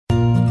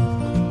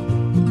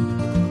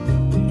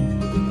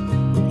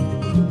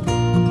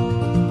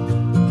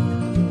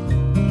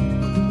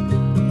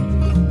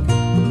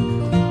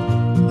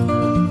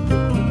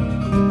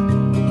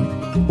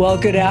Well,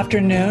 good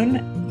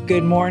afternoon,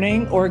 good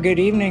morning, or good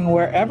evening,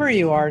 wherever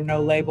you are, No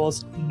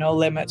Labels, No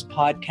Limits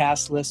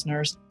podcast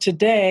listeners.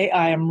 Today,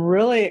 I am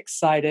really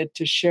excited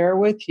to share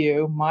with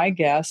you my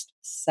guest,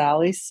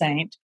 Sally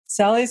Saint.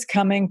 Sally's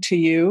coming to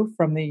you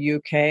from the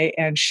UK,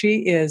 and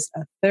she is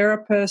a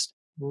therapist,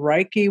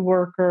 Reiki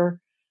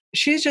worker.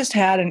 She's just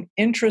had an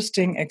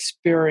interesting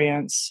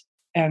experience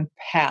and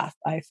path,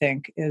 I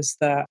think, is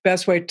the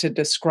best way to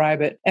describe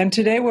it. And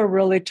today we're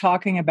really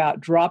talking about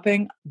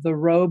dropping the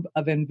robe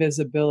of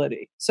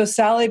invisibility. So,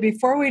 Sally,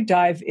 before we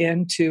dive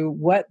into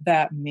what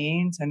that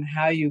means and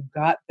how you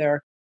got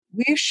there,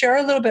 will you share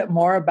a little bit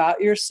more about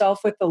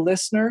yourself with the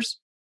listeners?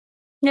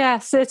 Yeah,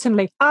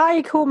 certainly.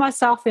 I call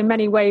myself in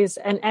many ways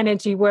an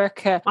energy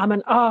worker. I'm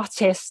an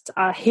artist,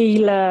 a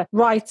healer,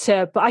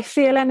 writer, but I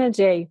feel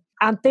energy.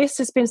 And this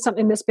has been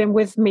something that's been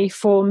with me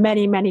for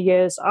many, many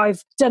years.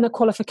 I've done the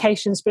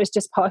qualifications, but it's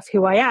just part of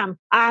who I am.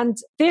 And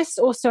this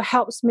also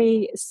helps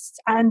me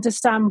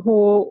understand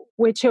more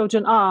where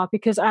children are,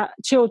 because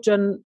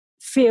children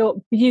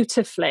feel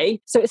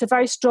beautifully. So it's a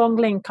very strong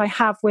link I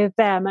have with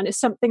them. And it's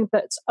something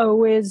that's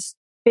always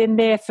been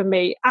there for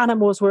me.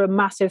 Animals were a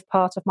massive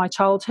part of my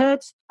childhood,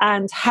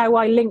 and how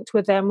I linked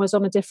with them was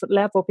on a different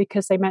level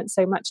because they meant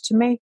so much to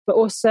me. But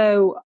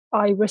also,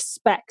 I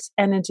respect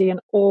energy an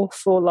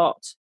awful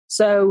lot.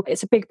 So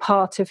it's a big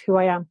part of who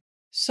I am.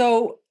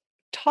 So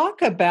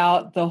talk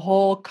about the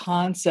whole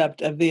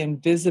concept of the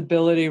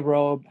invisibility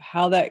robe,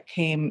 how that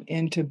came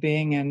into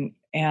being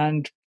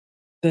and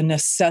the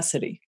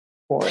necessity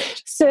for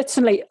it.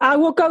 Certainly. I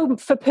will go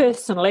for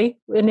personally.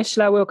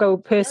 Initially, I will go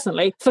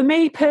personally. For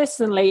me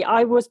personally,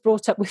 I was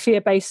brought up with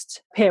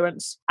fear-based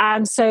parents.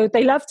 And so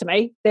they loved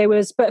me.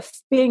 But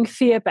being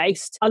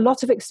fear-based, a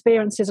lot of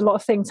experiences, a lot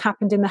of things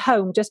happened in the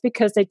home just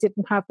because they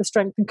didn't have the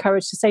strength and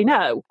courage to say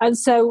no. And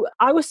so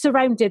I was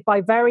surrounded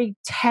by very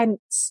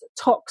tense,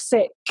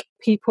 toxic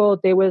people.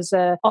 There was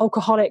an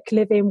alcoholic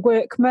living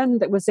workman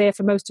that was there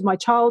for most of my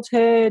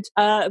childhood,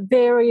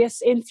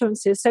 various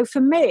influences. So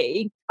for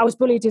me, I was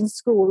bullied in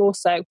school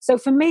also. So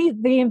for me,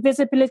 the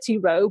invisibility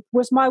robe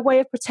was my way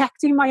of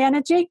protecting my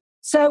energy.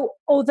 So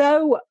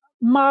although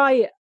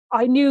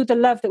I knew the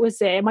love that was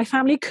there, my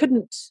family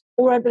couldn't,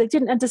 or they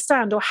didn't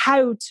understand or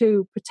how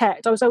to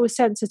protect. I was always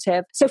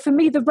sensitive. So for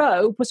me, the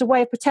robe was a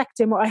way of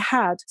protecting what I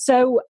had.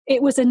 So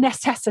it was a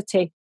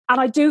necessity. And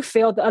I do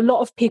feel that a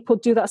lot of people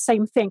do that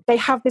same thing. They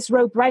have this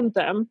robe around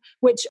them,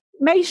 which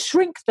may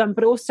shrink them,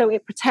 but also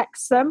it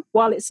protects them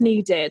while it's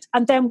needed.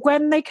 And then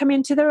when they come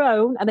into their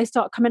own and they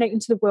start coming out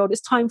into the world,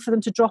 it's time for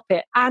them to drop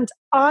it. And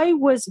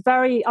I'm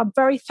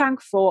very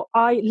thankful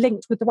I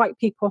linked with the right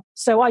people.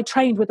 So I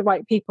trained with the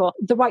right people.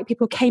 The right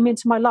people came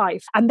into my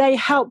life and they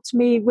helped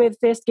me with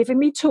this, giving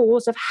me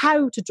tools of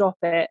how to drop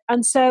it.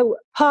 And so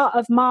part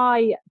of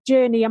my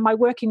journey and my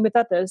working with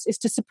others is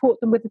to support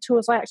them with the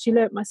tools I actually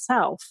learned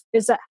myself,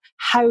 is that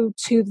how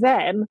to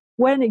then,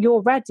 when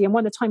you're ready and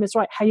when the time is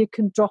right, how you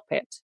can drop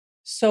it.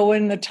 So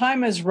when the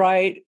time is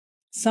right,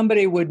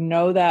 somebody would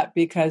know that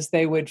because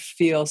they would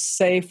feel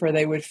safe or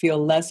they would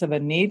feel less of a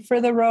need for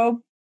the robe?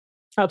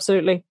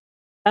 Absolutely.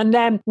 And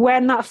then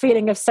when that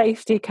feeling of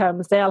safety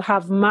comes, they'll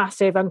have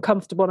massive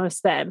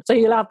uncomfortableness then. So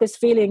you'll have this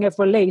feeling of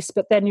release,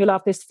 but then you'll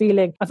have this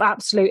feeling of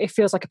it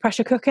feels like a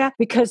pressure cooker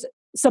because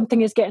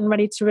something is getting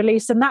ready to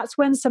release. And that's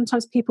when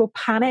sometimes people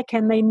panic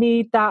and they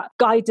need that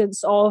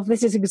guidance of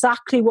this is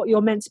exactly what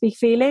you're meant to be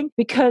feeling,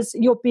 because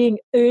you're being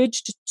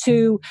urged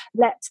to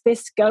let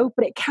this go,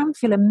 but it can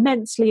feel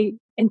immensely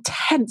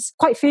intense,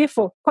 quite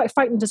fearful, quite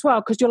frightened as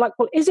well, because you're like,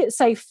 well, is it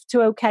safe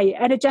to okay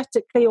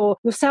energetically, or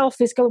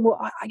yourself is going, well,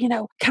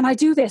 can I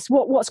do this?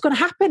 What's going to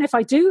happen if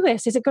I do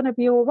this? Is it going to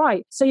be all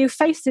right? So you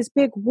face this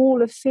big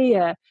wall of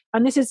fear.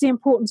 And this is the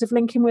importance of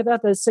linking with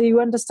others so you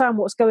understand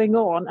what's going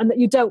on and that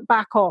you don't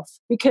back off,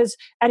 because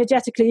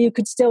energetically you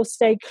could still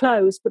stay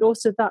closed, but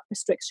also that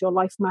restricts your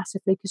life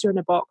massively because you're in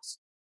a box.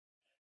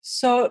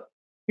 So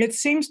it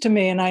seems to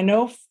me, and I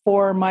know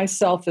for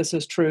myself this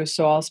is true,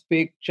 so I'll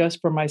speak just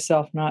for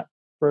myself, not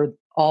for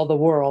all the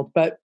world,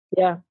 but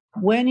yeah,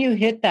 when you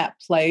hit that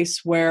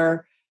place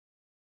where,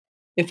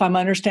 if I'm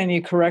understanding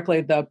you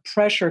correctly, the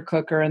pressure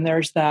cooker, and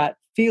there's that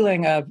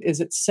feeling of, is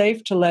it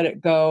safe to let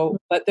it go?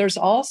 But there's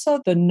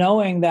also the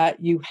knowing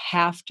that you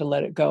have to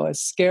let it go.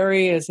 As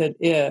scary as it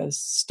is,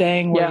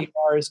 staying where you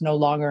are is no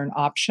longer an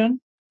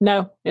option.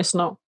 No, it's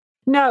not.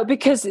 No,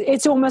 because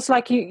it's almost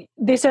like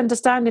this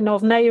understanding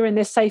of now you're in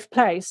this safe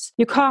place,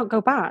 you can't go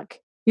back.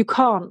 You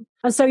can't.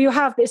 And so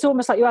it's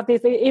almost like you have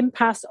the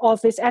impasse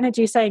of this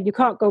energy saying you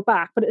can't go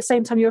back, but at the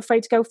same time you're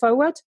afraid to go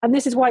forward. And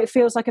this is why it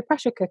feels like a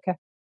pressure cooker.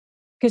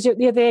 Because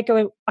you're there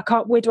going, I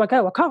can't, where do I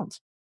go? I can't.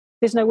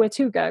 There's nowhere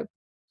to go.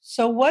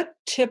 So what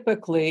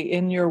typically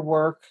in your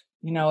work,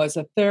 as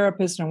a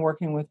therapist and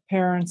working with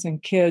parents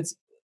and kids,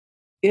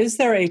 is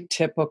there a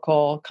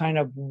typical kind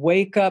of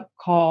wake-up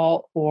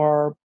call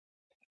or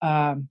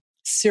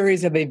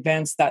series of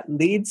events that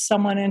leads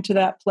someone into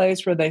that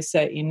place where they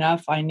say,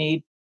 enough, I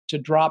need to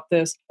drop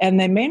this? And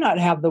they may not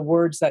have the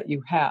words that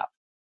you have,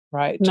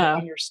 right? No.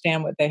 To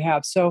understand what they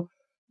have. So,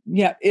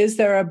 is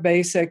there a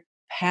basic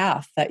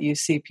path that you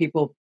see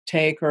people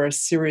take or a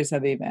series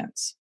of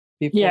events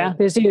before? Yeah,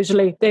 there's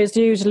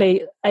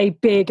usually a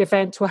big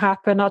event will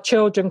happen. Our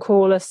children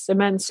call us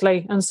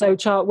immensely. And so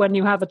when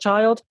you have a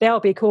child, they'll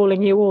be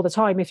calling you all the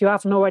time. If you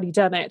haven't already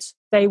done it,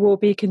 they will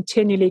be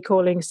continually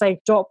calling, saying,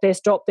 drop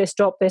this, drop this,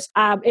 drop this.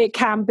 It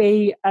can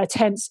be a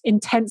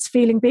intense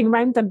feeling being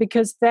around them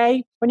because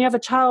when you have a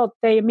child,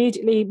 they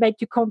immediately make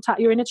you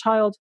contact your inner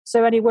child.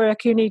 So any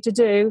work you need to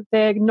do,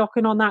 they're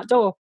knocking on that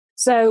door.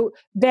 So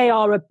they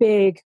are a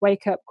big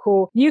wake-up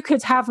call. You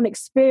could have an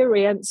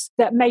experience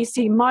that may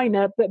seem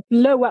minor, but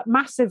blow up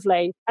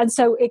massively. And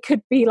so it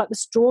could be like the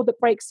straw that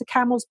breaks the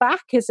camel's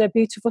back is a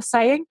beautiful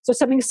saying. So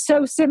something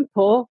so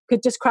simple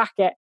could just crack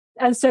it.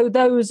 And so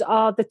those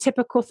are the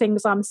typical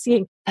things I'm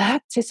seeing.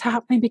 That is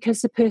happening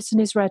because the person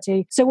is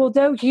ready. So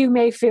although you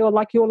may feel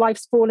like your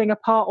life's falling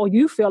apart or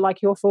you feel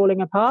like you're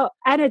falling apart,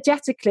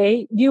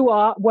 energetically, you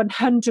are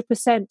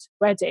 100%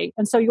 ready.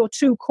 And so your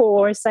true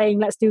core is saying,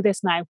 let's do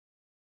this now.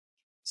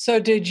 So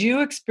did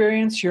you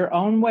experience your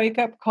own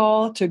wake-up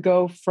call to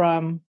go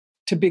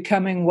to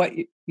becoming what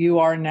you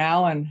are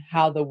now and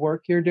how the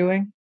work you're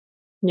doing?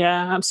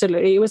 Yeah,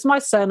 absolutely. It was my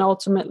son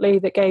ultimately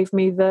that gave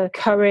me the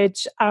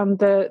courage and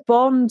the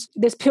bond,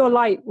 this pure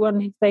light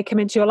when they come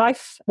into your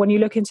life. When you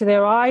look into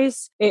their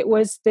eyes, it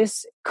was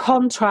this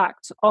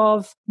contract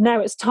of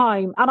now it's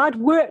time. And I'd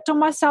worked on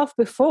myself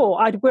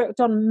before. I'd worked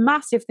on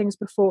massive things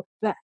before.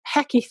 But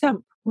hecky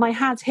thump, when I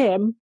had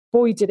him,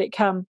 boy, did it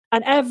come.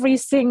 And every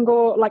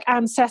single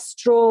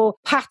ancestral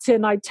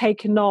pattern I'd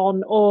taken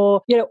on,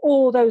 or,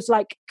 all those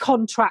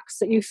contracts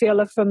that you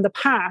feel are from the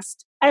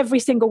past, every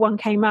single one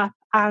came up.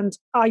 And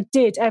I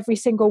did every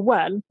single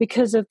one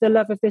because of the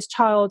love of this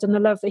child and the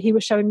love that he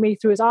was showing me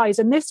through his eyes.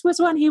 And this was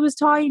when he was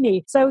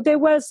tiny. So there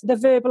was the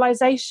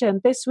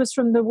verbalization. This was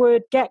from the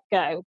word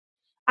get-go.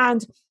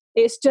 And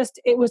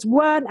it was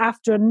one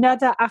after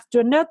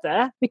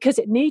another because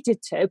it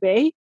needed to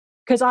be.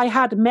 Because I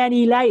had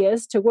many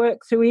layers to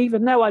work through,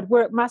 even though I'd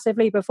worked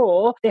massively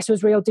before. This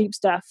was real deep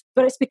stuff.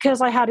 But it's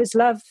because I had his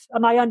love,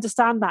 and I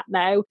understand that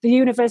now. The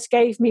universe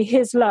gave me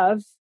his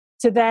love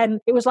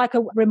it was like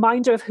a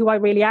reminder of who I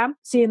really am,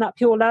 seeing that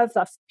pure love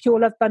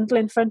bundle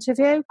in front of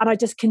you. And I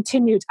just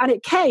continued. And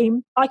it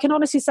came, I can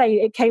honestly say,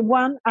 it came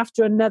one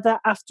after another,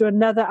 after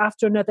another,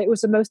 after another. It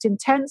was the most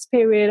intense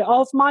period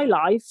of my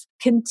life,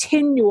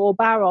 continual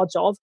barrage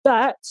of,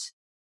 but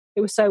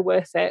it was so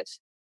worth it.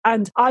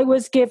 And I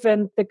was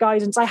given the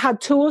guidance. I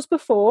had tools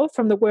before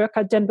from the work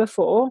I'd done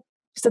before.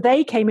 So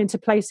they came into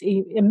place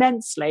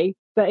immensely,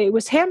 but it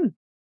was him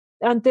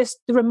and the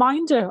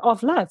reminder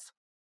of love.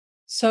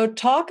 So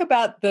talk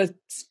about the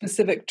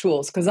specific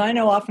tools, because I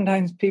know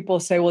oftentimes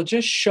people say, well,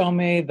 just show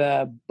me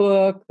the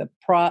book,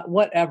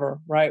 whatever,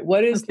 right?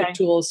 What is the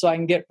tool so I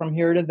can get from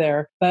here to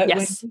there? But when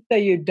you say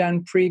you've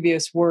done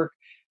previous work,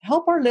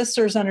 help our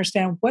listeners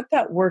understand what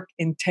that work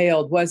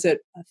entailed. Was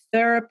it a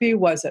therapy?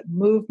 Was it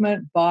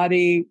movement,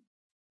 body?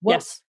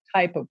 What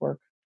type of work?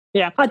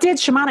 Yeah, I did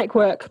shamanic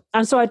work.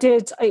 And so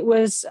it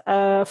was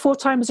 4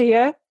 times a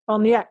year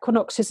on the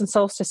equinoxes and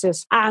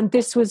solstices. And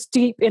this was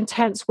deep,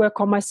 intense work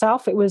on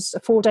myself. It was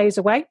 4 days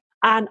away.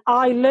 And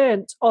I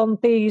learned on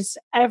these,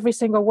 every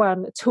single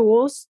one,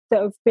 tools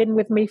that have been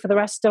with me for the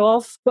rest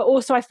of, but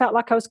also I felt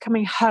like I was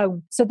coming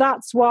home. So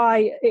that's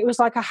why it was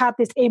like I had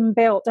this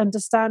inbuilt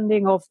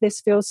understanding of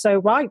this feels so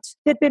right.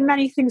 There'd been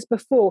many things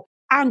before.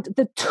 And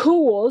the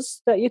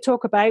tools that you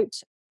talk about,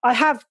 I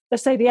have,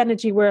 let's say the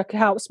energy work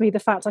helps me, the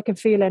fact I can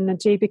feel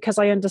energy, because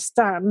I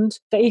understand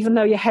that even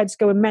though your head's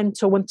going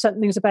mental when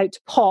something's about to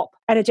pop,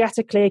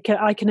 energetically,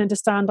 I can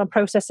understand I'm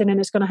processing and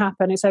it's going to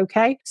happen. It's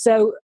okay.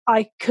 So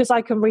because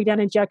I can read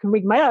energy, I can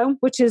read my own,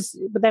 but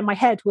then my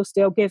head will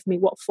still give me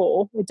what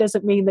for. It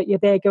doesn't mean that you're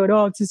there going,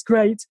 oh, this is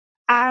great.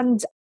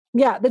 And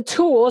yeah, the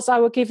tools, I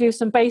will give you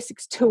some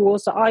basics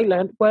tools that I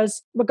learned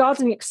was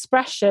regarding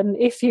expression,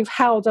 if you've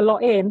held a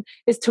lot in,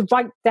 is to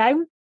write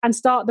down and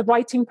start the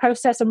writing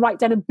process and write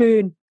down and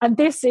burn. And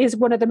this is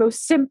one of the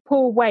most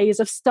simple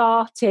ways of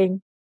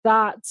starting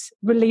that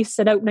release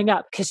and opening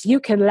up, because you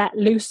can let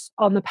loose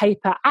on the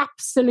paper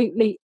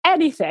absolutely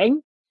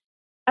anything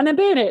and then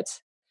burn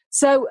it.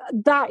 So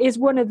that is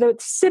one of the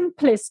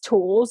simplest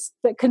tools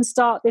that can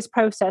start this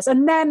process.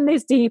 And then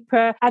there's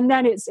deeper, and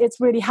then it's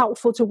really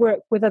helpful to work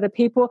with other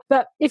people.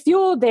 But if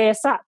you're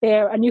sat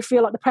there and you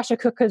feel like the pressure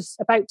cooker's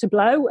about to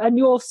blow and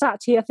you're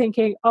sat here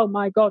thinking, oh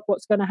my God,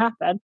 what's going to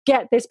happen?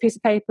 Get this piece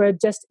of paper.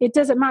 It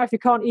doesn't matter if you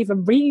can't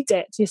even read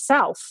it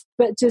yourself,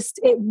 but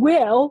it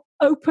will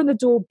open the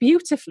door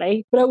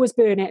beautifully, but always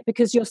burn it,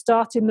 because you're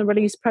starting the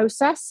release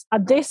process.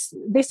 And this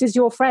is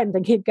your friend,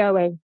 and keep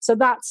going. So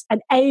that's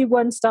an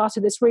A1 starter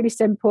that's really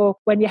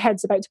simple when your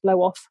head's about to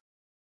blow off.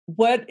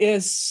 What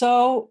is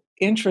so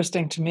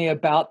interesting to me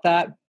about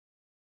that,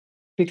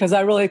 because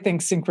I really think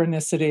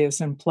synchronicity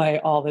is in play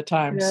all the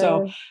time. Yeah.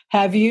 So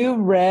have you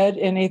read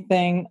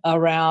anything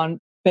around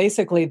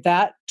basically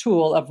that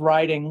tool of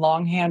writing,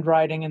 longhand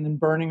writing, and then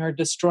burning or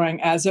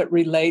destroying as it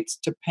relates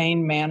to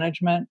pain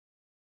management?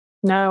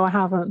 No, I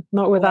haven't.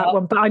 Not with that Well,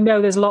 one. But I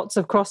know there's lots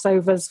of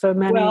crossovers for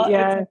many. it's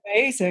Yeah.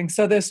 amazing.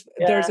 So there's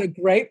Yeah. a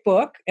great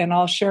book, and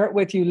I'll share it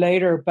with you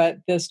later. But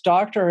this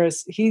doctor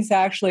he's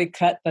actually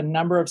cut the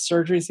number of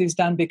surgeries he's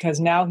done because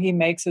now he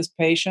makes his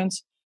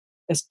patients,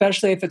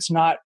 especially if it's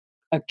not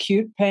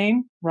acute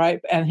pain,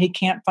 right? And he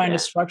can't find a Yeah.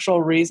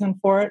 structural reason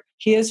for it.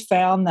 He has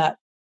found that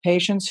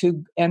patients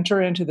who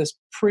enter into this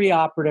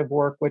preoperative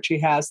work, which he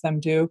has them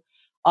do,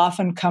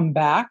 often come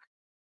back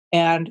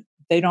and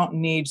they don't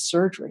need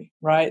surgery,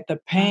 right?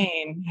 The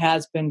pain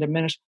has been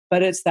diminished,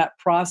 but it's that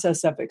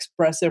process of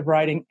expressive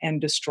writing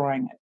and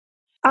destroying it.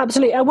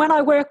 Absolutely. And when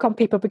I work on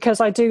people, because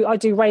I do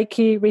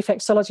Reiki,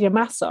 reflexology and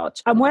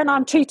massage. And when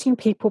I'm treating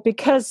people,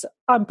 because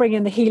I'm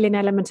bringing the healing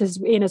element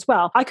in as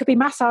well, I could be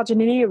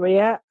massaging an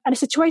area and a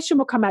situation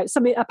will come out.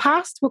 A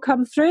past will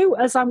come through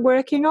as I'm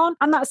working on.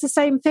 And that's the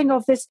same thing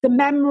of the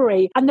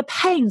memory and the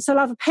pain. So I'll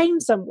have a pain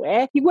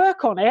somewhere, you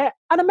work on it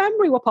and a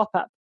memory will pop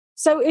up.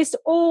 So it's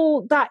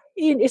all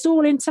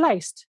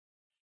interlaced.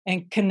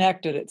 And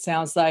connected, it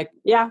sounds like.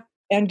 Yeah.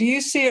 And do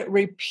you see it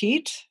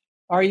repeat?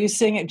 Are you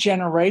seeing it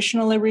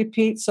generationally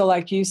repeat? So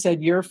like you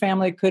said, your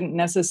family couldn't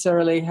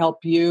necessarily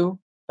help you,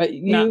 but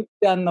you've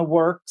done the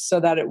work so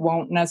that it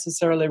won't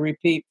necessarily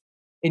repeat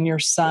in your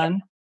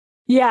son.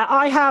 Yeah,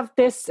 I have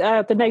this,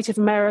 the Native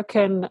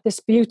American, this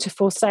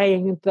beautiful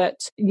saying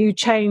that you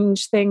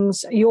change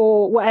things,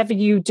 whatever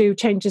you do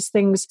changes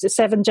things to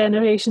 7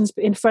 generations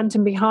in front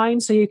and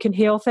behind, so you can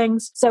heal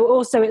things. So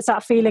also it's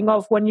that feeling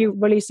of when you're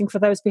releasing for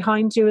those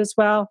behind you as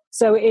well.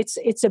 So it's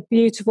a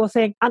beautiful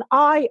thing. And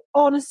I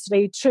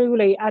honestly,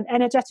 truly and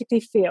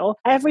energetically feel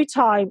every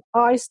time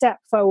I step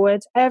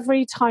forward,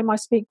 every time I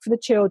speak for the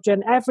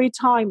children, every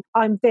time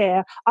I'm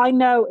there, I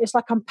know it's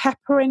like I'm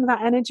peppering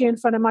that energy in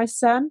front of my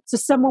son. So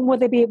someone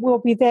will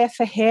be there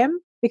for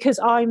him because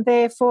I'm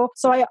there for.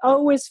 So I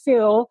always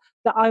feel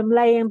that I'm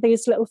laying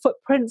these little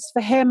footprints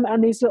for him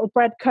and these little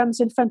breadcrumbs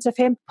in front of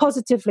him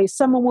positively.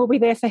 Someone will be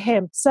there for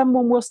him.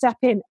 Someone will step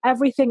in.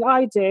 Everything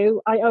I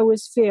do, I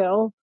always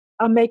feel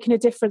I'm making a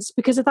difference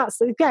because of that.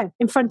 So again,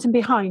 in front and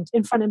behind.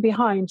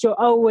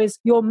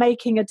 You're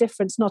making a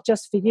difference, not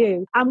just for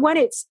you. And when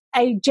it's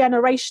a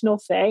generational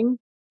thing,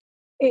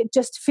 it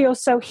just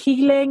feels so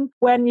healing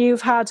when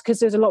you've had, because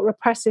there's a lot of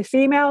repressive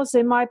females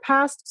in my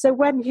past. So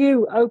when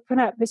you open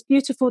up, it's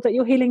beautiful that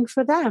you're healing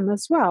for them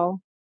as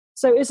well.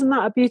 So isn't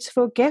that a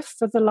beautiful gift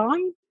for the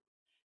line?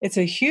 It's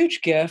a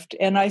huge gift.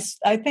 And I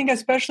think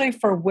especially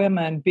for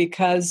women,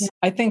 because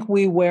I think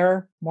we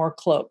wear more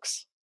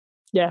cloaks.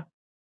 Yeah,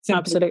 Simply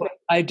absolutely. put,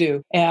 I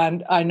do.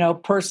 And I know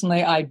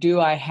personally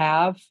I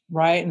have,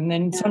 right? And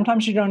then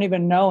sometimes you don't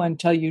even know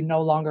until you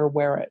no longer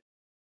wear it.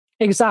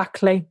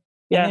 Exactly.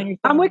 Yeah.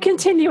 And we're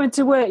continuing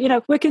to work,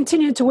 we're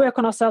continuing to work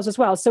on ourselves as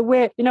well. So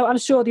I'm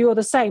sure that you're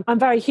the same. I'm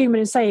very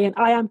human in saying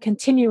I am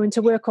continuing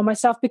to work on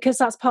myself because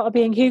that's part of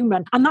being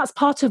human and that's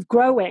part of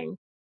growing.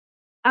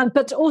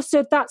 But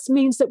also that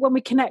means that when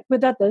we connect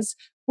with others,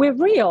 we're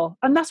real.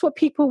 And that's what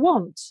people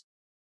want.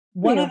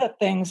 One of the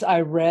things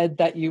I read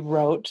that you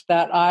wrote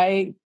that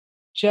I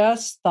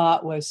just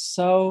thought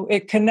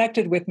it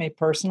connected with me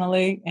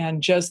personally,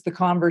 and just the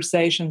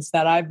conversations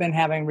that I've been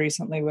having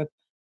recently with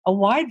a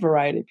wide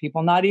variety of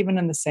people, not even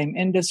in the same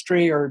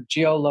industry or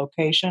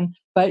geolocation,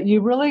 but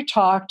you really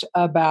talked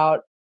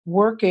about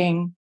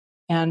working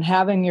and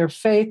having your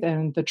faith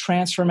and the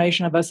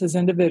transformation of us as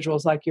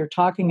individuals, like you're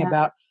talking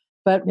about,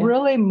 but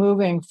really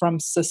moving from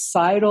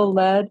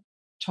societal-led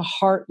to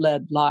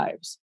heart-led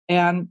lives.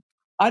 And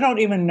I don't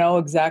even know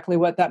exactly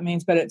what that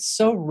means, but it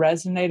so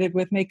resonated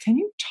with me. Can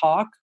you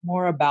talk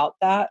more about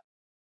that?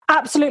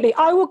 Absolutely.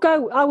 I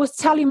was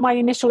telling my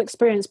initial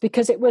experience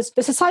because it was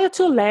the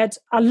societal led.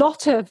 A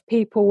lot of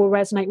people will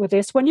resonate with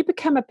this. When you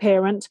become a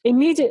parent,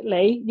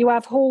 immediately you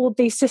have all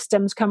these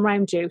systems come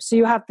around you. So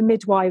you have the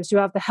midwives, you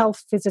have the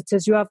health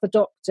visitors, you have the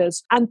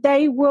doctors, and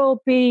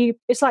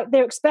it's like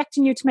they're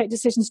expecting you to make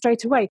decisions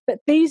straight away. But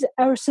these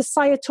are a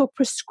societal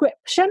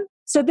prescription.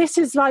 So this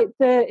is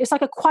it's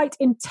like a quite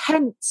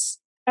intense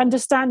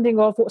understanding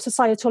of what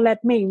societal led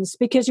means,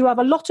 because you have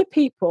a lot of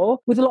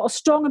people with a lot of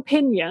strong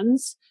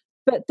opinions,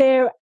 but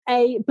they're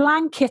a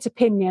blanket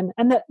opinion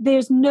and that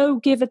there's no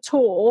give at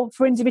all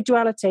for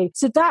individuality.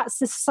 So that's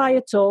the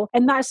societal,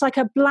 and that's like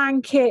a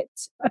blanket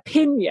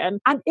opinion.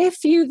 And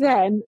if you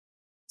then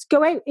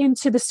go out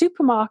into the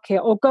supermarket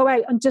or go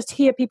out and just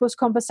hear people's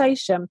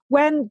conversation,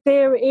 when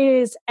there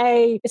is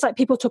it's like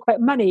people talk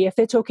about money. If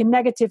they're talking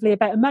negatively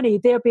about money,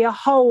 there'll be a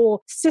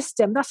whole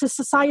system. That's a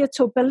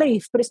societal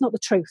belief, but it's not the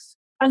truth.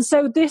 And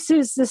so this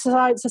is the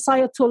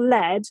societal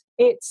led.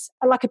 It's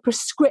like a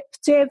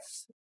prescriptive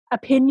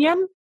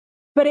opinion,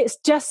 but it's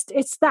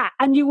that.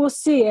 And you will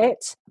see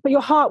it, but your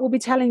heart will be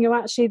telling you,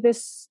 actually,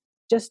 this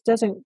just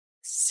doesn't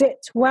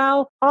sit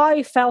well.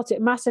 I felt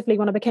it massively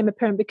when I became a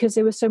parent because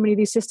there were so many of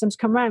these systems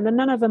come around and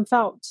none of them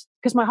felt,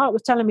 because my heart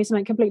was telling me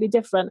something completely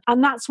different.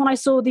 And that's when I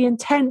saw the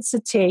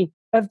intensity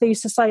of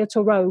these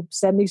societal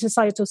robes and these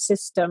societal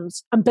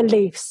systems and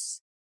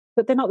beliefs,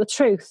 but they're not the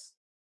truth.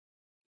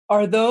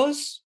 Are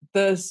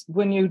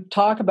when you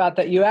talk about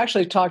that, you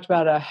actually talked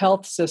about a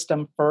health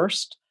system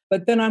first,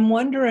 but then I'm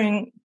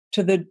wondering,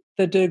 to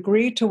the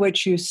degree to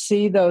which you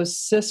see those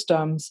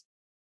systems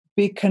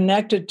be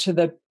connected to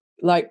the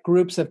like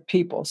groups of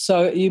people.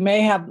 So you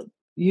may have,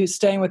 you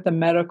staying with the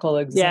medical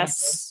example,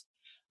 Yes.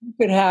 you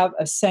could have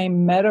a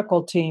same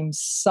medical team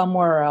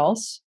somewhere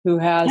else who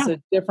has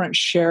a different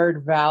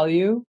shared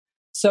value.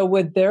 So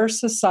would their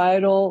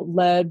societal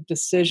led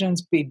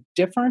decisions be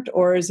different,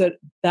 or is it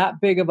that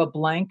big of a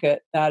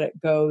blanket that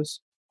it goes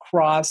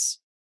cross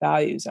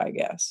values, I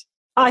guess?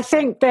 I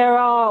think there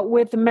are,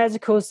 with the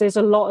medicals, there's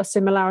a lot of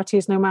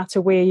similarities no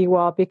matter where you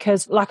are,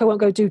 because like I won't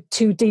go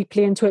too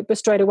deeply into it, but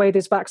straight away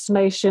there's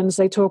vaccinations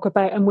they talk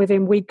about, and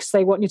within weeks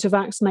they want you to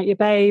vaccinate your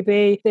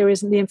baby. There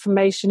isn't the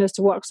information as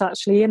to what's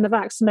actually in the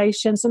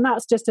vaccinations, and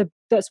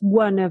that's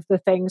one of the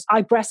things.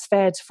 I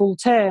breastfed full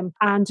term,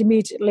 and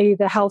immediately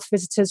the health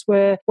visitors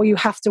were, well, you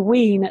have to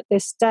wean at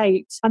this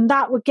date. And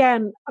that,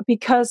 again,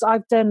 because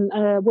I've done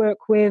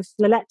work with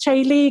La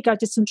Leche League, I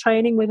did some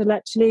training with La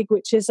Leche League,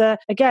 which is,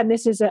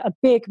 this is a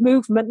big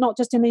movement, not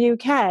just in the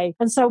UK.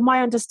 And so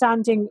my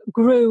understanding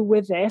grew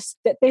with this,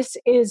 that this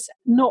is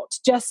not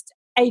just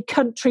a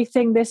country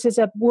thing, this is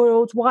a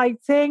worldwide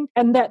thing,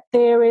 and that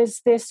there is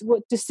this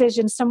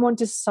decision, someone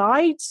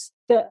decides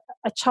that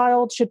a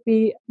child should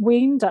be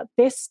weaned at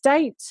this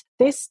date,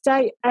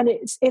 and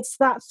it's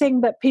that thing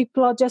that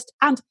people are just,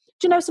 and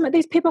do you know something?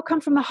 These people come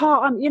from the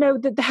heart,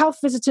 the health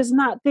visitors and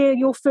that, they're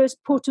your first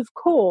port of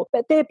call,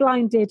 but they're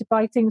blinded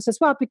by things as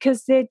well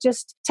because they're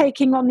just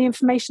taking on the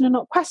information and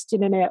not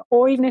questioning it.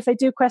 Or even if they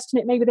do question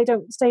it, maybe they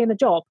don't stay in the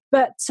job.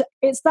 But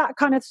it's that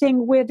kind of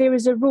thing where there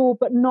is a rule,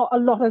 but not a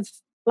lot of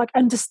like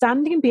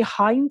understanding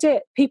behind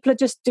it. People are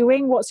just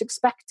doing what's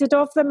expected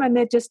of them, and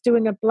they're just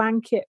doing a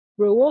blanket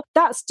rule.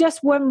 That's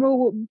just one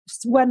rule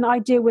when I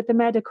deal with the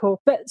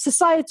medical. But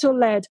societal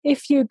led,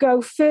 if you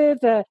go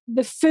further,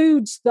 the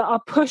foods that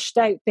are pushed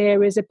out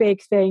there is a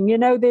big thing.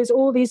 There's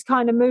all these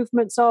kind of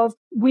movements of,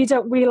 we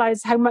don't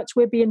realize how much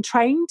we're being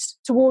trained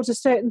towards a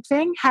certain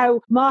thing,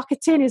 how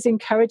marketing is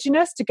encouraging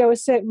us to go a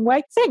certain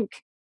way.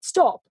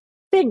 Stop.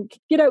 Think,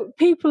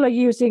 people are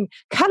using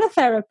color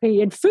therapy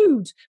in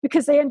food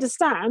because they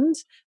understand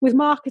with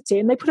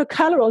marketing, they put a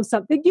color on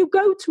something, you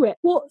go to it.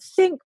 Well,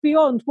 think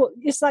beyond what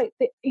it's like,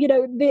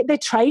 they're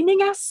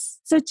training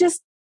us. So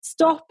just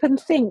stop and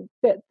think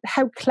that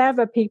how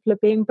clever people are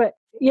being, but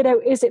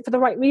is it for the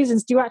right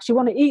reasons? Do you actually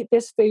want to eat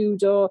this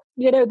food? Or,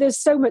 there's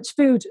so much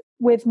food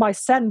with my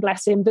son,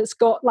 bless him, that's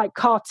got like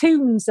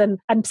cartoons and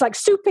it's like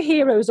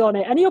superheroes on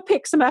it. And he'll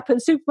pick them up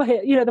and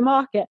the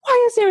market.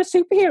 Why is there a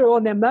superhero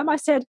on there, Mum? I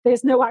said,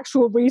 there's no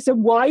actual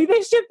reason why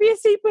there should be a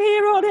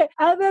superhero on it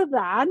other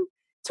than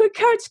to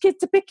encourage kids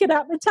to pick it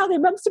up and tell their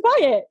mums to buy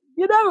it.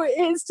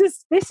 It's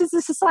just, this is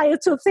the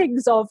societal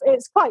things of,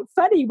 it's quite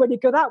funny when you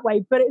go that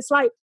way, but it's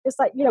like,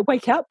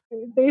 wake up.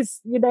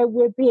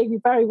 We're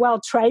being very well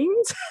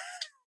trained.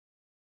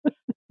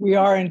 We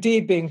are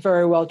indeed being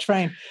very well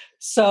trained.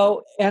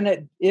 So, and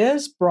it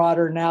is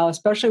broader now,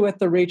 especially with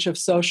the reach of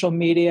social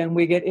media, and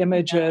we get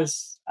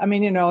images. I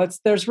mean,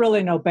 there's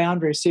really no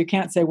boundaries. So you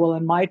can't say, well,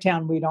 in my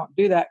town, we don't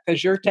do that,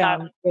 because your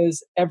town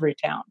is every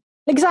town.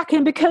 Exactly.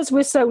 And because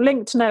we're so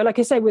linked now, like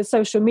I say, with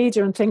social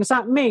media and things,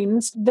 that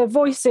means the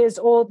voices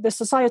or the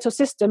societal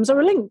systems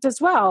are linked as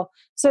well.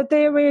 So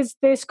there is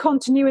this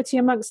continuity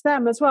amongst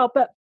them as well.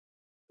 But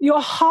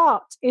your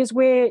heart is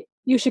where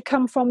you should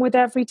come from with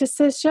every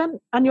decision,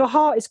 and your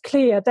heart is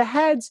clear. The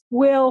head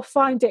will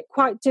find it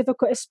quite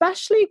difficult,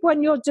 especially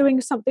when you're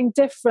doing something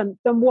different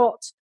than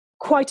what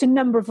quite a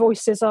number of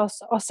voices are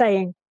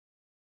saying.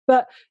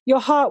 But your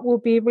heart will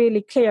be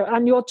really clear,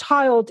 and your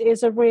child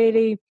is a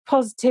really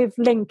positive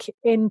link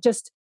in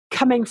just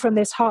coming from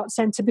this heart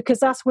center, because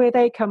that's where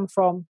they come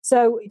from.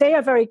 So they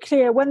are very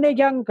clear when they're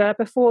younger,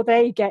 before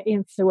they get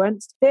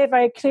influenced, they're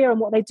very clear on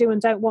what they do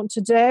and don't want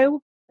to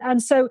do.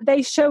 And so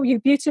they show you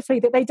beautifully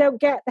that they don't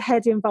get the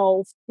head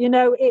involved.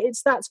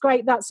 That's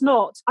great, that's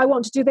not. I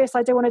want to do this,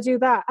 I don't want to do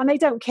that. And they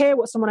don't care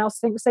what someone else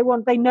thinks.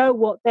 They know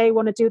what they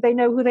want to do. They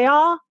know who they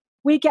are.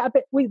 We get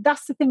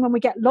that's the thing when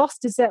we get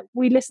lost, is that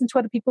we listen to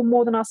other people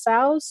more than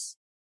ourselves.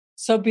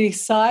 So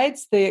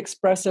besides the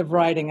expressive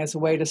writing as a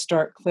way to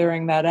start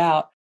clearing that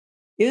out,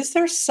 is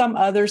there some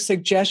other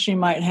suggestion you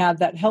might have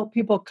that help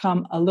people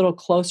come a little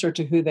closer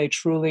to who they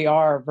truly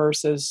are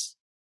versus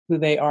who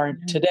they are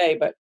today,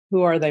 but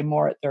who are they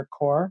more at their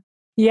core?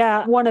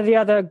 Yeah, one of the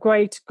other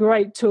great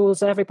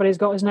tools everybody's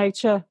got is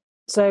nature.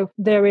 So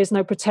there is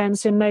no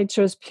pretense in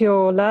nature, as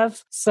pure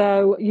love.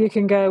 So you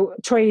can go,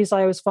 trees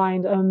I always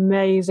find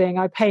amazing.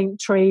 I paint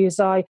trees.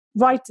 I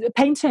write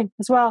painting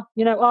as well.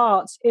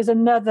 Art is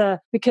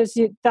another, because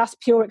that's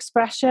pure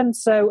expression.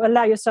 So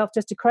allow yourself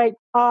just to create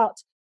art,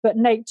 but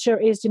nature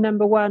is your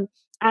number one.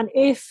 And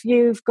if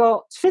you've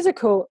got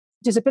physical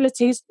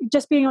disabilities,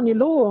 just being on your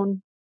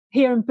lawn,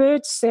 hearing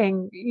birds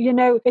sing,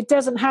 it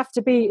doesn't have to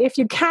be, if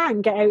you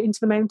can get out into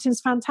the mountains,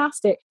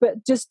 fantastic,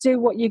 but just do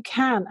what you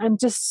can and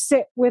just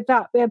sit with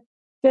that.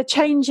 The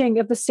changing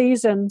of the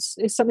seasons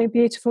is something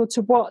beautiful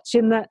to watch,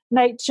 in that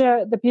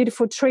nature, the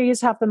beautiful trees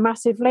have the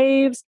massive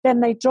leaves, then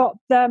they drop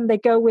them, they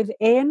go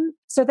within.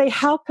 So they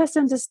help us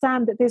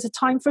understand that there's a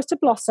time for us to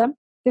blossom,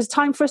 There's a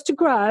time for us to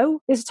grow.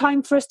 There's a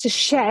time for us to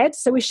shed.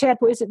 So we shed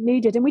what isn't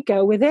needed and we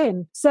go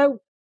within. So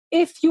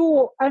if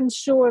you're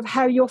unsure of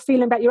how you're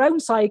feeling about your own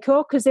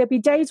cycle, because there'll be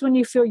days when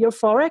you feel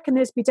euphoric and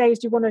there's be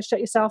days you want to shut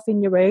yourself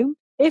in your room.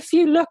 If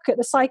you look at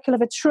the cycle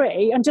of a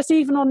tree, and just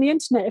even on the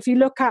internet, if you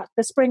look at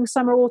the spring,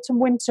 summer, autumn,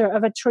 winter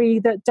of a tree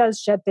that does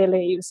shed their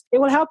leaves, it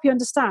will help you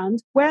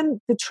understand when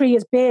the tree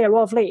is bare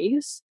of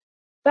leaves.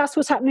 That's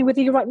what's happening with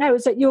you right now,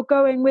 is that you're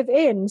going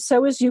within.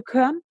 So as you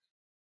come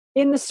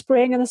in the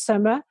spring and the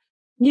summer,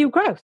 new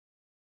growth.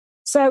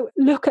 So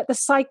look at the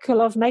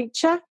cycle of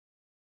nature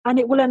and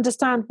it will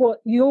understand what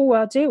you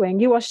are doing.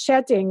 You are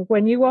shedding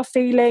when you are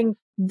feeling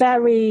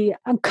very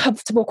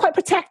uncomfortable, quite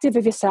protective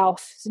of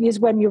yourself is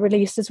when you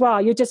release as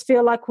well. You just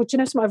feel like, well, do you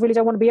know something? I really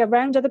don't want to be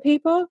around other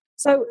people.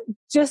 So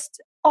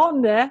just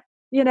honor,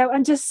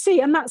 and just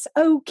see. And that's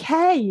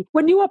okay.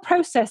 When you are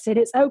processing,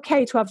 it's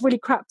okay to have really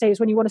crap days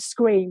when you want to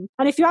scream.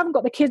 And if you haven't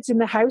got the kids in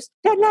the house,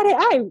 then let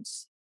it out.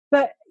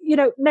 But,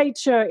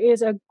 nature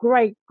is a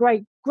great,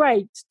 great,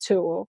 great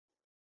tool.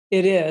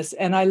 It is.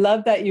 And I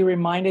love that you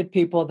reminded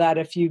people that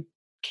if you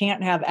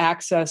can't have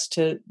access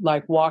to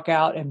like walk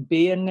out and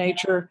be in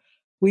nature,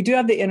 we do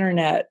have the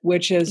internet,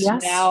 which is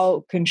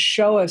now can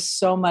show us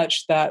so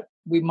much that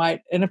we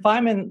might. And if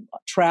I'm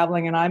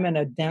traveling and I'm in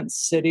a dense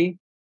city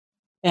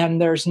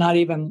and there's not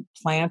even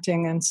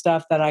planting and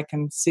stuff that I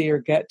can see or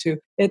get to,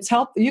 it's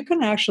helpful. You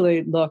can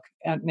actually look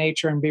at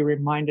nature and be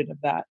reminded of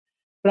that.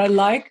 But I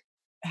like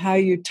how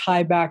you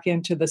tie back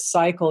into the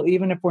cycle.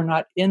 Even if we're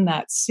not in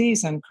that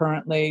season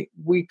currently,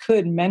 we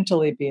could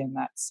mentally be in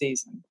that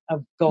season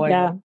of going.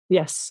 Yeah.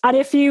 Yes. And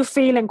if you're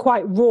feeling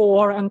quite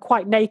raw and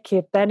quite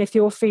naked, then if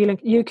you're feeling,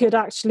 you could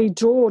actually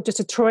draw just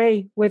a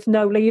tree with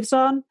no leaves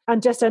on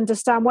and just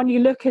understand when you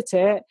look at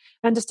it,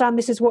 understand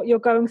this is what you're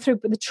going through,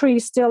 but the tree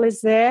still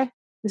is there.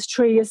 This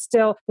tree is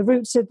still, the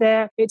roots are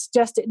there. It's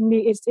just,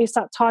 it's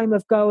that time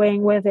of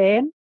going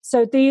within.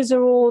 So these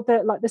are all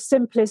the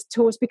simplest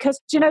tools, because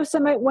do you know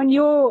something? When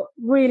you're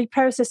really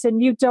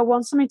processing, you don't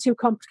want something too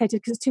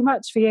complicated because it's too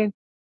much for you.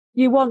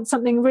 You want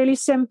something really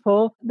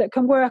simple that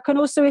can work. And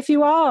also if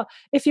you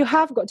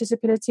have got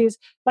disabilities,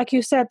 like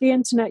you said, the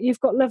internet,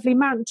 you've got lovely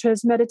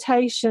mantras,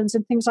 meditations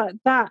and things like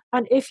that.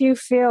 And if you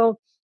feel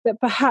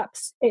that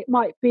perhaps you're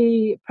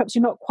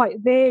not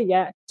quite there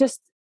yet,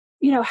 just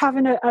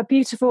having a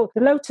beautiful,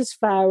 the lotus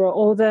flower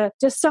or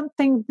just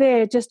something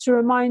there just to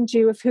remind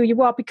you of who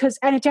you are, because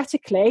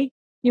energetically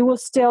you will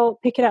still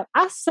pick it up.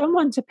 Ask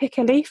someone to pick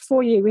a leaf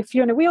for you. If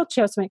you're in a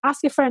wheelchair or something,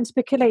 ask your friend to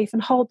pick a leaf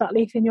and hold that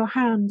leaf in your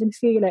hand and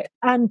feel it.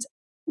 And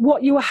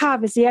what you will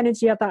have is the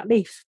energy of that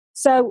leaf.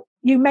 So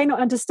you may not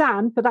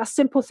understand, but that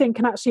simple thing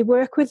can actually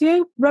work with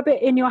you. Rub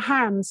it in your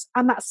hands,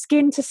 and that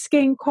skin to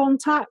skin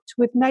contact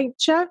with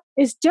nature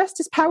is just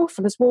as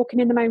powerful as walking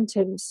in the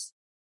mountains.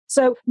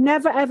 So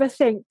never ever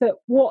think that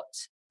what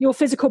your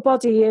physical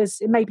body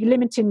is, it may be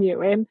limiting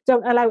you in.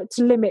 Don't allow it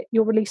to limit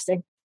your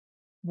releasing.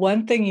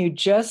 One thing you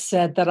just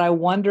said that I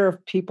wonder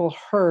if people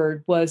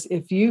heard was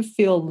if you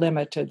feel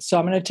limited. So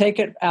I'm going to take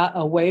it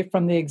away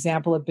from the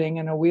example of being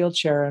in a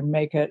wheelchair and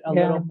make it a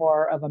little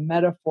more of a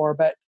metaphor.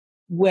 But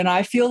when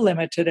I feel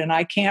limited and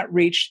I can't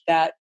reach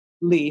that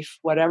leaf,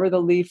 whatever the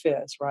leaf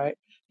is, right?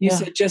 You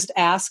said just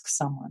ask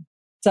someone.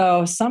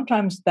 So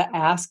sometimes the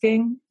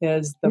asking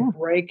is the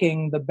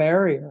breaking the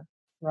barrier,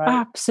 right?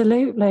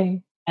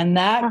 Absolutely. And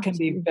that can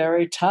be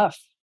very tough.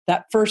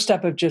 That first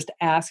step of just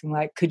asking,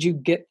 like, could you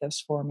get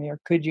this for me or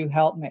could you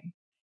help me?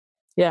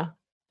 Yeah.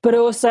 But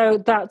also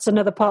that's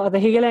another part of the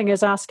healing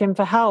is asking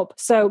for help.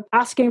 So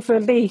asking for a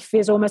leaf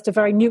is almost a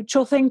very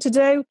neutral thing to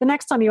do. The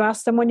next time you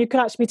ask them, when you could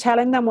actually be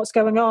telling them what's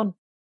going on.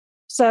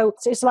 So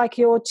it's like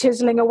you're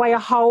chiseling away a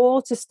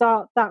hole to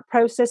start that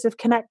process of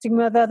connecting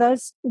with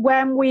others.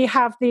 When we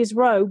have these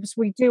robes,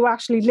 we do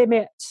actually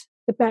limit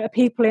the better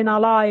people in our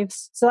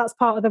lives. So that's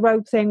part of the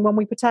robe thing. When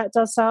we protect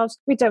ourselves,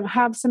 we don't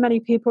have so many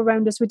people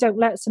around us. We don't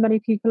let so many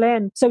people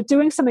in. So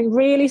doing something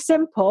really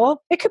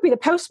simple, it could be the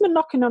postman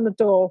knocking on the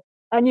door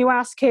and you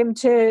ask him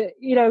to,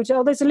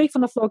 oh, there's a leaf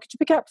on the floor. Could you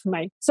pick it up for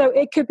me? So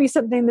it could be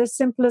something as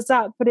simple as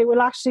that, but it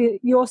will actually,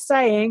 you're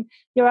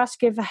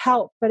asking for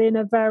help, but in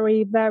a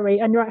very, very,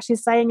 and you're actually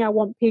saying, I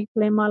want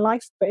people in my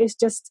life, but it's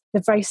just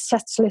the very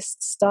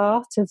subtlest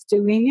start of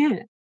doing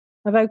it,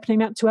 of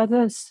opening up to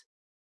others.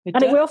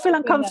 And it will feel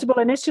uncomfortable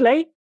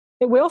initially.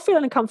 It will feel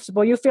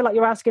uncomfortable. You feel like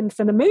you're asking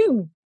for the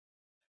moon.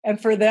 And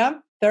for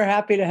them, they're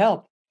happy to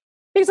help.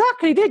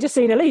 Exactly. They're just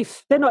seeing a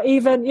leaf. They're not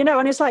even,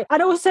 and it's like,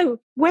 and also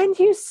when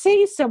you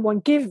see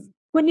someone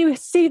when you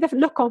see the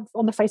look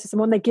on the face of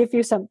someone, they give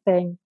you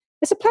something,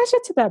 it's a pleasure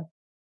to them.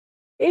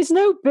 It's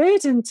no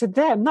burden to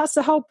them. That's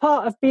the whole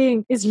part of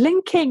is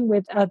linking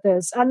with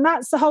others. And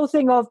that's the whole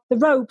thing of the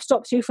rope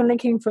stops you from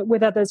linking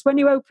with others. When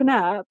you open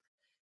up,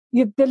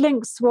 the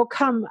links will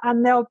come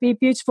and there'll be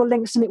beautiful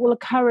links and it will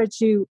encourage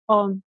you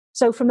on.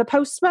 So from the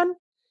postman,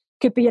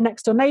 could be your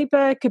next door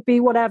neighbor, could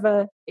be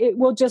whatever. It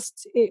will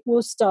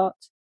start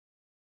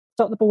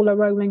the ball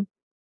rolling.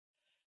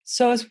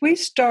 So as we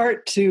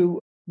start to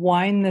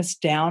wind this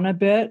down a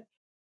bit,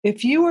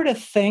 if you were to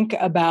think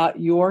about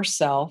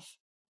yourself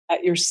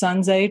at your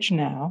son's age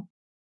now,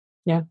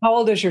 Yeah. How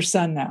old is your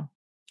son now?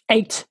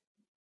 8.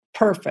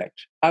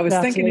 Perfect. I was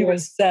thinking he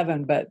was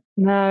 7, but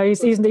no,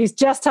 he's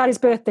just had his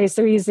birthday,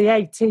 so he's the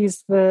 8.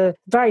 He's the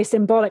very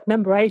symbolic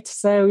number 8.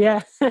 So yeah,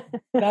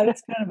 that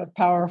is kind of a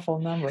powerful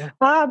number.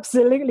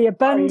 Absolutely,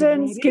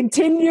 abundance,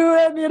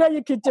 continuum.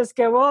 You could just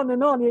go on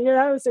and on.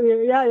 So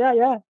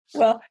yeah.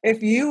 Well,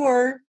 if you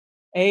were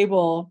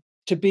able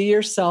to be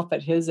yourself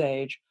at his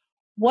age,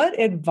 what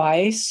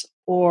advice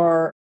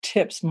or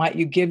tips might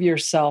you give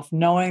yourself,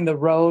 knowing the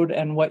road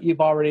and what you've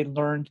already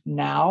learned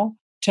now,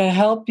 to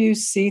help you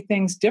see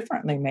things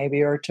differently,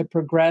 maybe, or to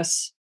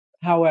progress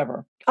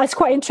however? It's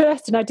quite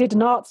interesting. I did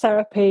an art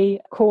therapy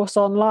course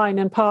online,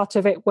 and part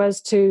of it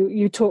was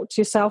you talk to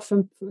yourself,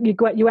 and you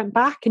went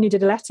back and you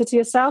did a letter to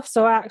yourself.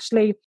 So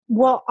actually,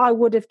 what I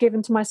would have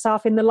given to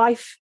myself in the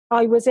life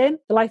I was in,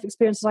 the life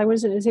experiences I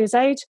was in at his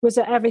age, was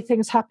that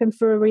everything's happened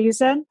for a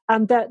reason,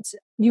 and that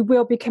you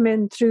will be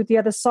coming through the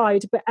other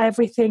side, but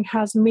everything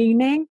has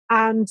meaning,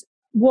 and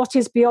what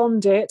is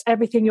beyond it,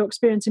 everything you're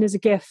experiencing is a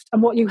gift,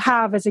 and what you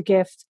have is a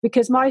gift.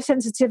 Because my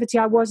sensitivity,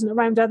 I wasn't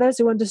around others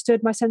who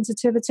understood my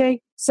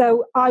sensitivity.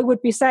 So I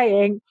would be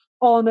saying,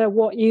 honor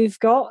what you've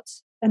got,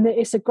 and that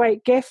it's a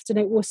great gift and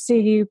it will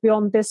see you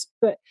beyond this,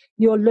 but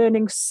you're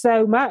learning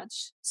so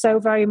much, so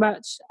very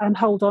much, and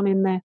hold on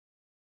in there.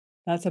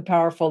 That's a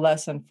powerful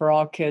lesson for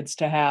all kids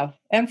to have,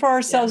 and for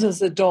ourselves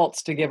as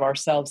adults to give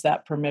ourselves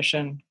that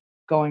permission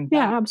going back.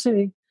 Yeah,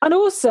 absolutely. And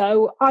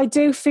also, I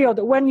do feel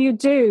that when you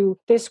do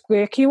this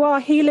work, you are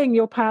healing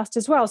your past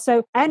as well.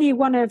 So any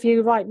one of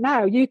you right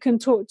now, you can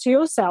talk to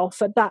yourself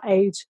at that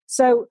age.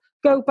 So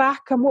go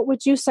back, and what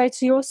would you say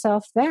to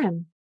yourself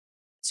then?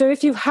 So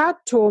if you've had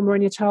trauma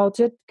in your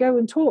childhood, go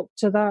and talk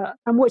to that.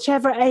 And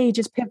whichever age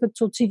is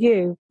pivotal to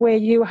you, where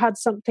you had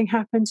something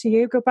happen to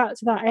you, go back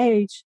to that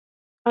age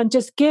and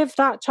just give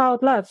that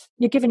child love.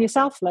 You're giving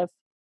yourself love.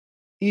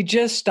 You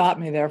just stopped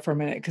me there for a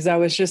minute, because I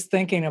was just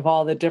thinking of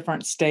all the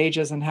different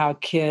stages and how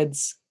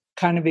kids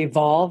kind of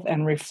evolve,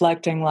 and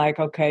reflecting like,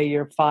 okay,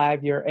 you're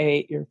 5, you're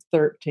 8, you're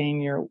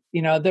 13,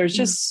 there's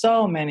just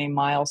so many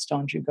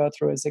milestones you go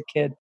through as a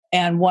kid.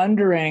 And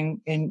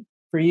wondering,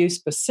 for you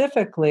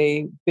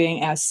specifically,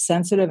 being as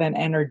sensitive and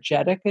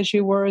energetic as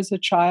you were as a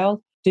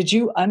child, did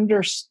you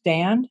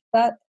understand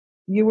that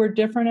you were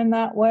different in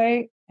that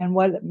way and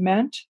what it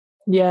meant?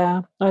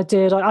 Yeah, I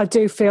did. I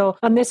do feel,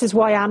 and this is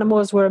why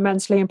animals were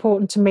immensely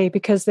important to me,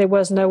 because there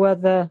was no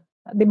other.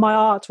 My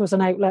art was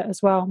an outlet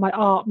as well. My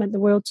art meant the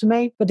world to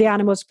me, but the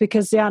animals,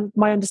 because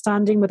my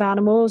understanding with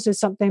animals is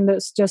something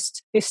that's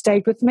it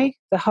stayed with me.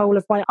 The whole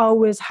of I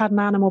always had an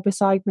animal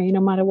beside me, no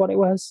matter what it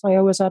was. I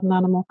always had an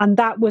animal, and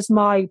that was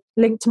my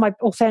link to my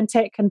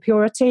authentic and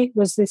purity.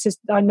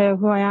 I know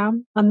who I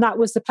am, and that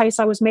was the place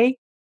I was me.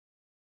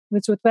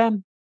 Was with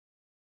them,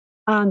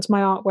 and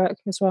my artwork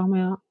as well. My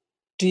art.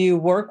 Do you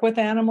work with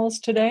animals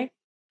today?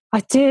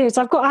 I did.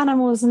 I've got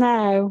animals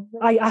now.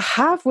 I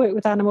have worked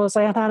with animals.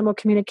 I had animal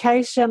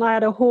communication. I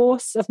had a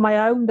horse of my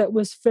own that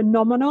was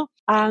phenomenal.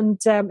 And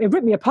it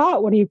ripped me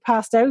apart when he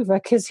passed over,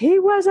 because he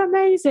was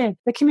amazing.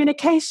 The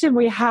communication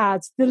we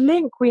had, the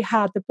link we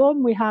had, the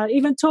bond we had,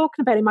 even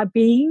talking about it, my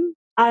being.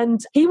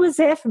 And he was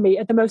there for me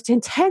at the most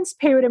intense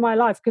period in my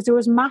life, because there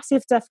was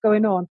massive stuff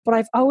going on. But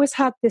I've always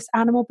had this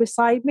animal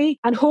beside me.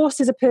 And horse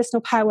is a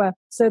personal power.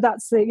 So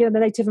that's the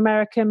Native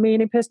American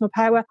meaning, personal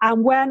power.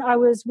 And when I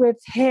was with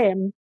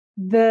him,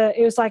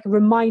 it was like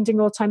reminding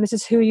all the time, this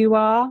is who you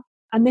are.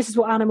 And this is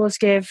what animals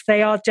give.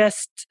 They are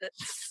just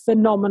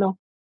phenomenal.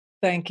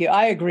 Thank you.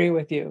 I agree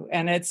with you.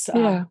 And it's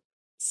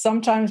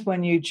sometimes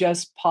when you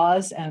just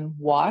pause and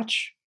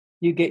watch,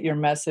 you get your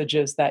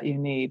messages that you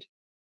need.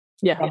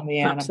 From the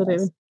animals.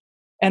 Absolutely.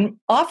 And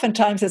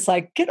oftentimes it's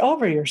like, get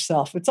over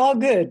yourself. It's all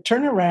good.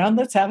 Turn around.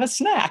 Let's have a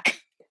snack.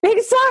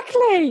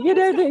 Exactly.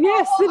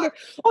 Yes.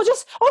 Or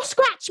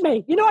scratch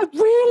me. I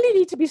really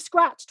need to be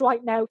scratched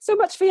right now. So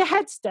much for your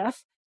head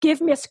stuff. Give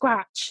me a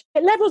scratch.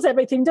 It levels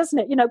everything, doesn't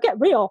it? Get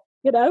real,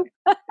 It does.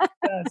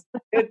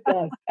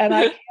 And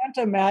I can't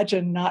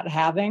imagine not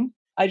having.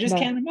 I just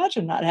can't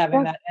imagine not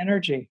having that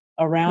energy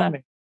around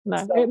me. No,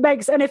 so.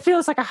 It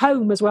feels like a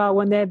home as well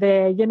when they're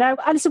there,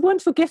 and it's a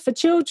wonderful gift for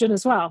children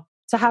as well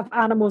to have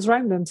animals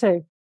around them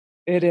too.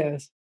 It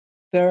is.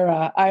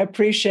 I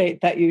appreciate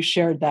that you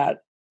shared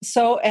that.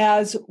 So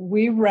as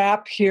we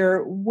wrap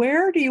here,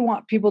 where do you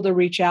want people to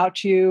reach out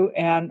to you,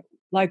 and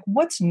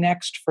what's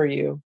next for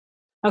you?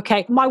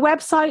 Okay, my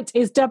website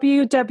is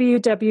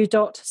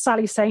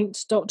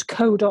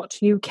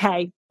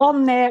www.sallysaint.co.uk.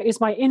 On there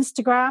is my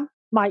Instagram,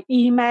 my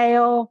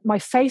email, my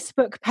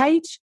Facebook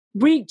page.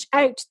 Reach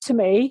out to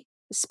me,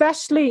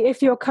 especially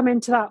if you're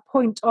coming to that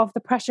point of the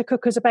pressure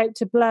cooker's about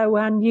to blow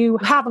and you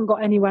haven't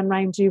got anyone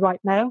around you right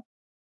now.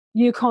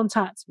 You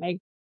contact me.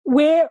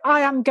 Where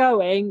I am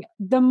going,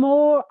 the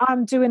more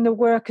I'm doing the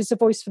work as a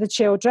voice for the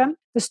children,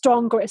 the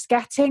stronger it's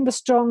getting, the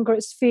stronger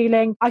it's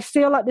feeling. I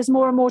feel like there's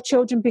more and more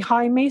children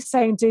behind me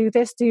saying, do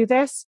this, do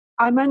this.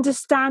 I'm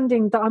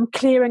understanding that I'm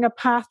clearing a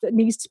path that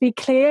needs to be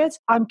cleared.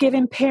 I'm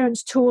giving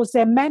parents tools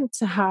they're meant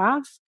to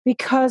have,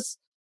 because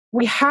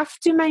we have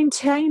to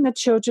maintain the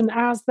children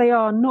as they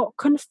are, not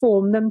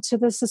conform them to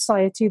the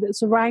society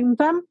that's around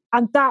them.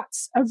 And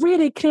that's a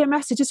really clear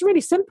message. It's a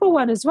really simple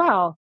one as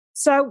well.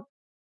 So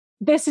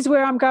this is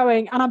where I'm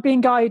going, and I'm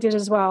being guided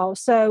as well.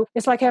 So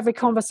it's like every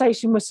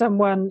conversation with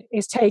someone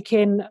is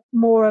taking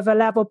more of a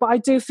level, but I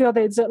do feel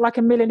that it's like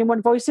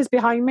 1,000,001 voices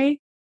behind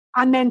me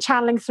and then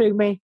channeling through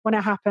me when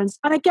it happens.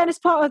 And again, it's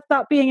part of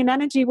that being an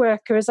energy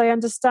worker, as I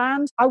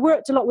understand. I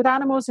worked a lot with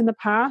animals in the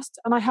past,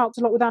 and I helped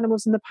a lot with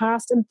animals in the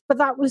past. But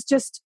that was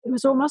just, it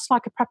was almost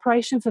like a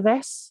preparation for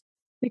this,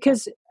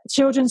 because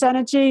children's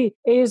energy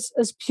is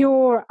as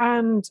pure,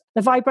 and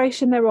the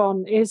vibration they're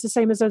on is the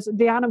same as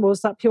the animals,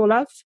 that pure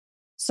love.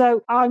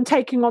 So I'm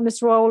taking on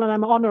this role and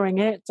I'm honouring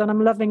it, and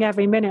I'm loving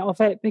every minute of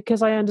it,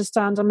 because I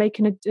understand I'm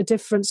making a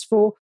difference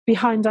for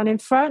behind and in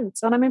front,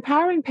 and I'm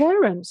empowering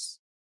parents.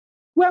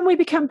 When we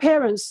become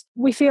parents,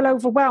 we feel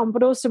overwhelmed,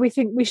 but also we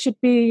think we should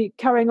be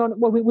carrying on.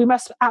 Well, we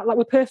must act like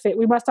we're perfect.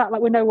 We must act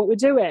like we know what we're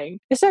doing.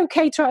 It's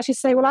okay to actually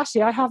say, well,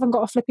 actually, I haven't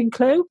got a flipping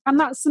clue. And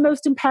that's the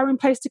most empowering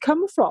place to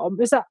come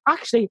from, is that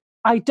actually,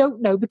 I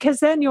don't know, because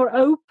then you're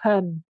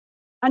open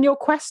and you're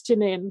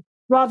questioning.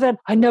 Rather than,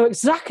 I know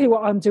exactly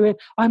what I'm doing,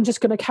 I'm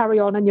just going to carry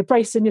on, and you're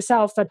bracing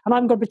yourself, and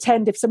I'm going to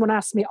pretend if someone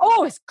asks me,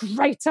 oh, it's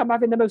great, I'm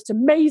having the most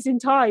amazing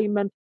time.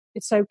 And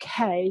it's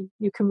okay.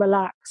 You can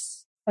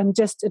relax and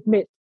just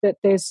admit that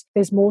there's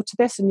more to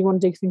this, and you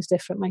want to do things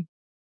differently.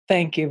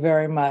 Thank you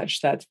very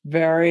much. That's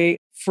very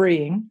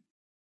freeing.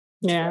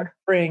 Yeah. Very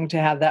freeing to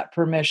have that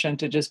permission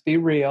to just be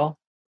real.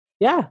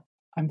 Yeah.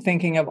 I'm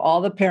thinking of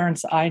all the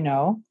parents I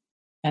know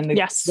and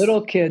the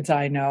little kids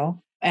I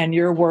know, and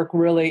your work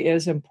really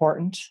is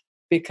important.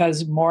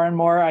 Because more and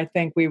more, I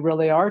think we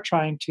really are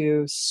trying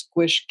to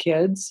squish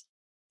kids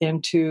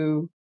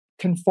into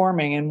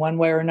conforming in one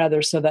way or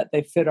another so that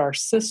they fit our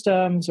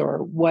systems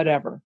or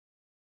whatever.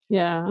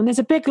 Yeah. And there's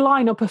a big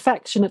line on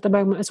perfection at the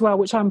moment as well,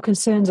 which I'm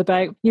concerned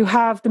about. You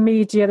have the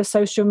media, the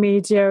social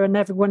media, and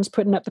everyone's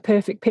putting up the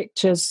perfect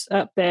pictures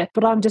up there.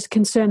 But I'm just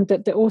concerned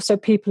that also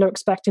people are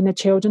expecting their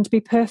children to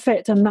be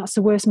perfect. And that's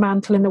the worst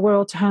mantle in the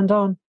world to hand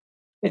on.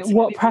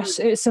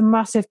 It's a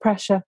massive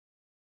pressure.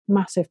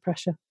 Massive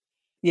pressure.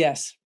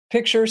 Yes.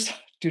 Pictures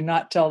do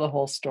not tell the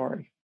whole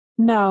story.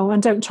 No,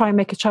 and don't try and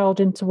make a child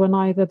into one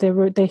either.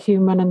 They're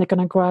human and they're going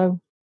to grow.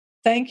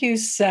 Thank you,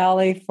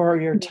 Sally, for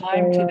your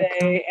time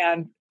today.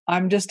 And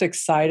I'm just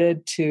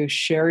excited to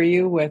share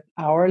you with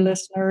our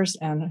listeners,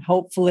 and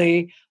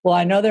hopefully, well,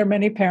 I know there are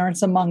many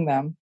parents among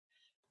them.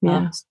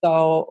 Yeah.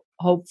 So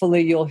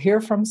hopefully you'll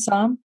hear from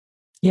some.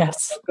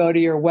 Yes. Go to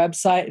your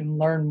website and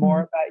learn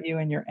more about you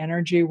and your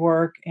energy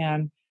work,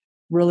 and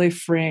really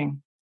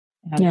freeing.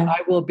 And I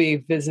will be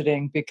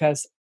visiting,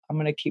 because I'm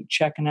going to keep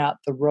checking out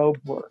the robe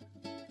work.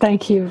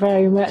 Thank you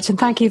very much. And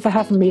thank you for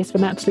having me. It's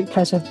been an absolute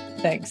pleasure.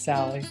 Thanks,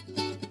 Sally.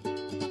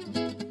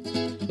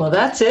 Well,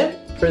 that's it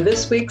for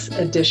this week's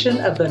edition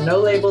of the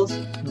No Labels,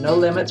 No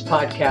Limits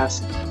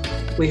podcast.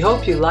 We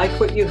hope you like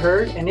what you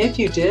heard. And if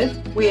you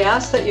did, we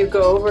ask that you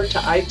go over to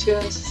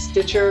iTunes,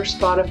 Stitcher,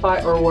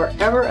 Spotify, or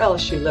wherever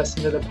else you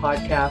listen to the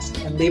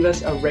podcast, and leave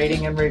us a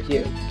rating and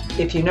review.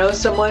 If you know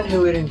someone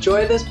who would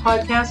enjoy this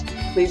podcast,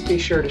 please be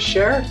sure to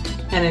share.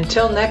 And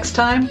until next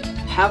time,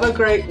 have a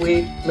great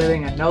week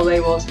living a no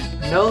labels,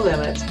 no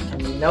limits,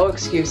 and no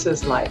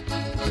excuses life.